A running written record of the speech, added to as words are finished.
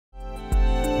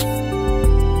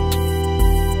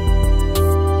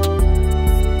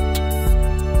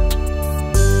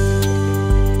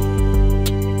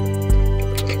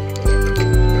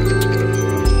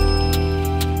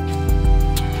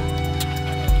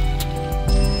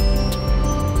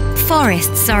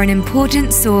Forests are an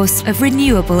important source of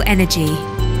renewable energy.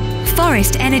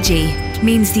 Forest energy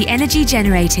means the energy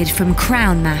generated from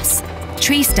crown mass,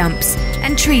 tree stumps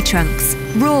and tree trunks.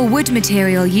 Raw wood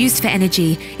material used for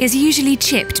energy is usually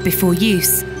chipped before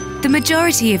use. The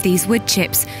majority of these wood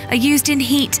chips are used in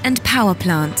heat and power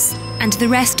plants, and the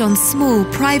rest on small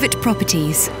private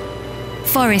properties.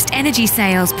 Forest energy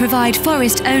sales provide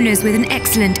forest owners with an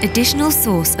excellent additional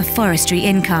source of forestry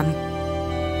income.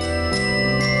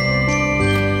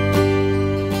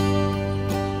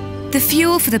 The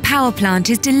fuel for the power plant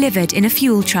is delivered in a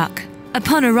fuel truck.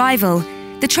 Upon arrival,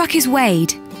 the truck is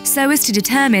weighed so as to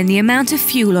determine the amount of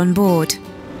fuel on board.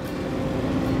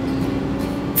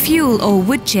 Fuel or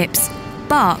wood chips,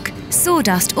 bark,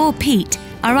 sawdust or peat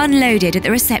are unloaded at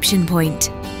the reception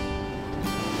point.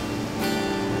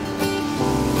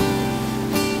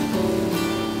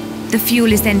 The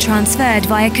fuel is then transferred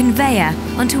via conveyor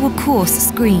onto a coarse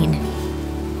screen.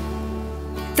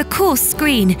 The coarse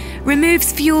screen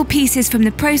removes fuel pieces from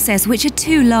the process which are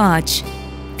too large.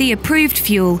 The approved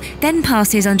fuel then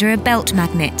passes under a belt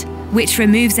magnet, which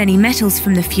removes any metals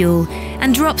from the fuel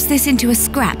and drops this into a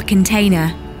scrap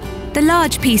container. The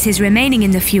large pieces remaining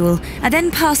in the fuel are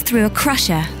then passed through a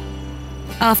crusher,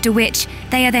 after which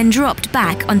they are then dropped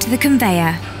back onto the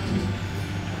conveyor.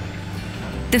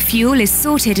 The fuel is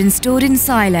sorted and stored in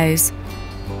silos.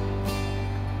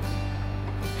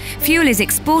 Fuel is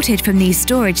exported from these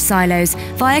storage silos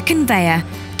via conveyor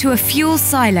to a fuel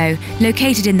silo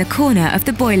located in the corner of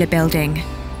the boiler building.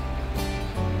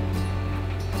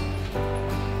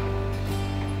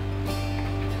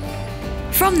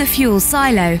 From the fuel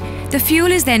silo, the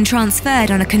fuel is then transferred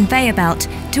on a conveyor belt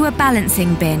to a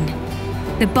balancing bin.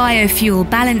 The biofuel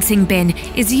balancing bin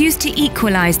is used to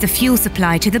equalise the fuel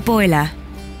supply to the boiler.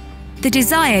 The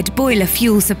desired boiler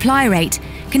fuel supply rate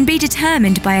can be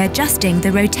determined by adjusting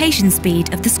the rotation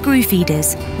speed of the screw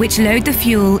feeders, which load the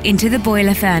fuel into the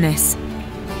boiler furnace.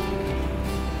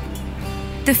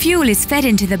 The fuel is fed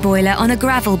into the boiler on a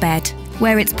gravel bed,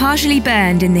 where it's partially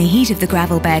burned in the heat of the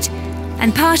gravel bed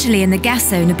and partially in the gas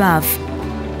zone above.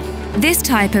 This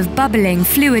type of bubbling,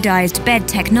 fluidized bed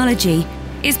technology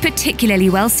is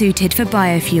particularly well suited for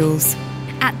biofuels.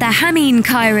 At the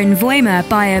Hämeenkyrön Voima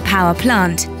biopower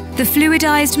plant, the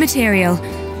fluidized material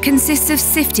consists of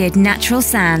sifted natural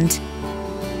sand.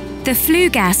 The flue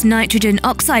gas nitrogen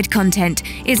oxide content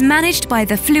is managed by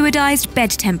the fluidized bed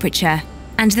temperature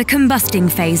and the combusting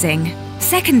phasing.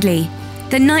 Secondly,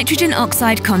 the nitrogen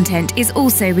oxide content is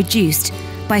also reduced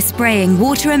by spraying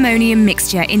water-ammonium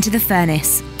mixture into the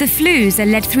furnace. The flues are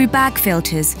led through bag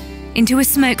filters into a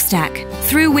smokestack,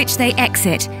 through which they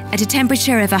exit at a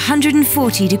temperature of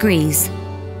 140 degrees.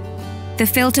 The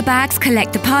filter bags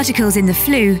collect the particles in the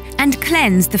flue and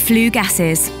cleanse the flue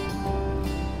gases.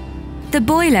 The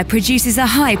boiler produces a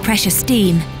high-pressure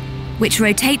steam, which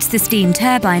rotates the steam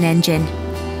turbine engine,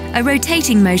 a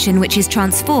rotating motion which is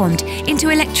transformed into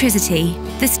electricity.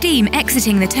 The steam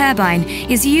exiting the turbine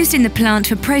is used in the plant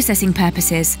for processing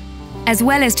purposes, as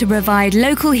well as to provide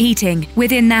local heating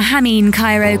within the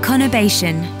Hämeenkyrö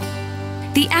conurbation.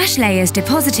 The ash layers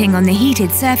depositing on the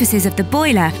heated surfaces of the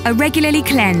boiler are regularly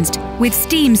cleansed with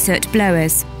steam soot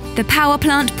blowers. The power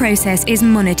plant process is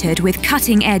monitored with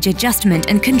cutting-edge adjustment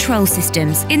and control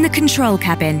systems in the control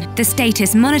cabin. The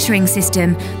status monitoring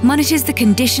system monitors the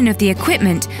condition of the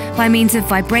equipment by means of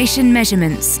vibration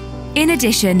measurements. In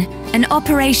addition, an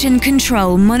operation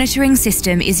control monitoring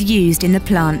system is used in the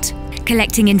plant,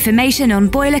 collecting information on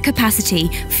boiler capacity,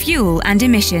 fuel and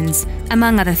emissions,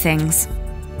 among other things.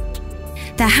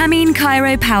 The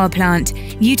Hämeenkyrö power plant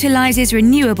utilises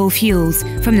renewable fuels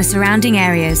from the surrounding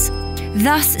areas,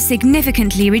 thus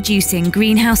significantly reducing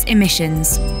greenhouse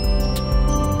emissions.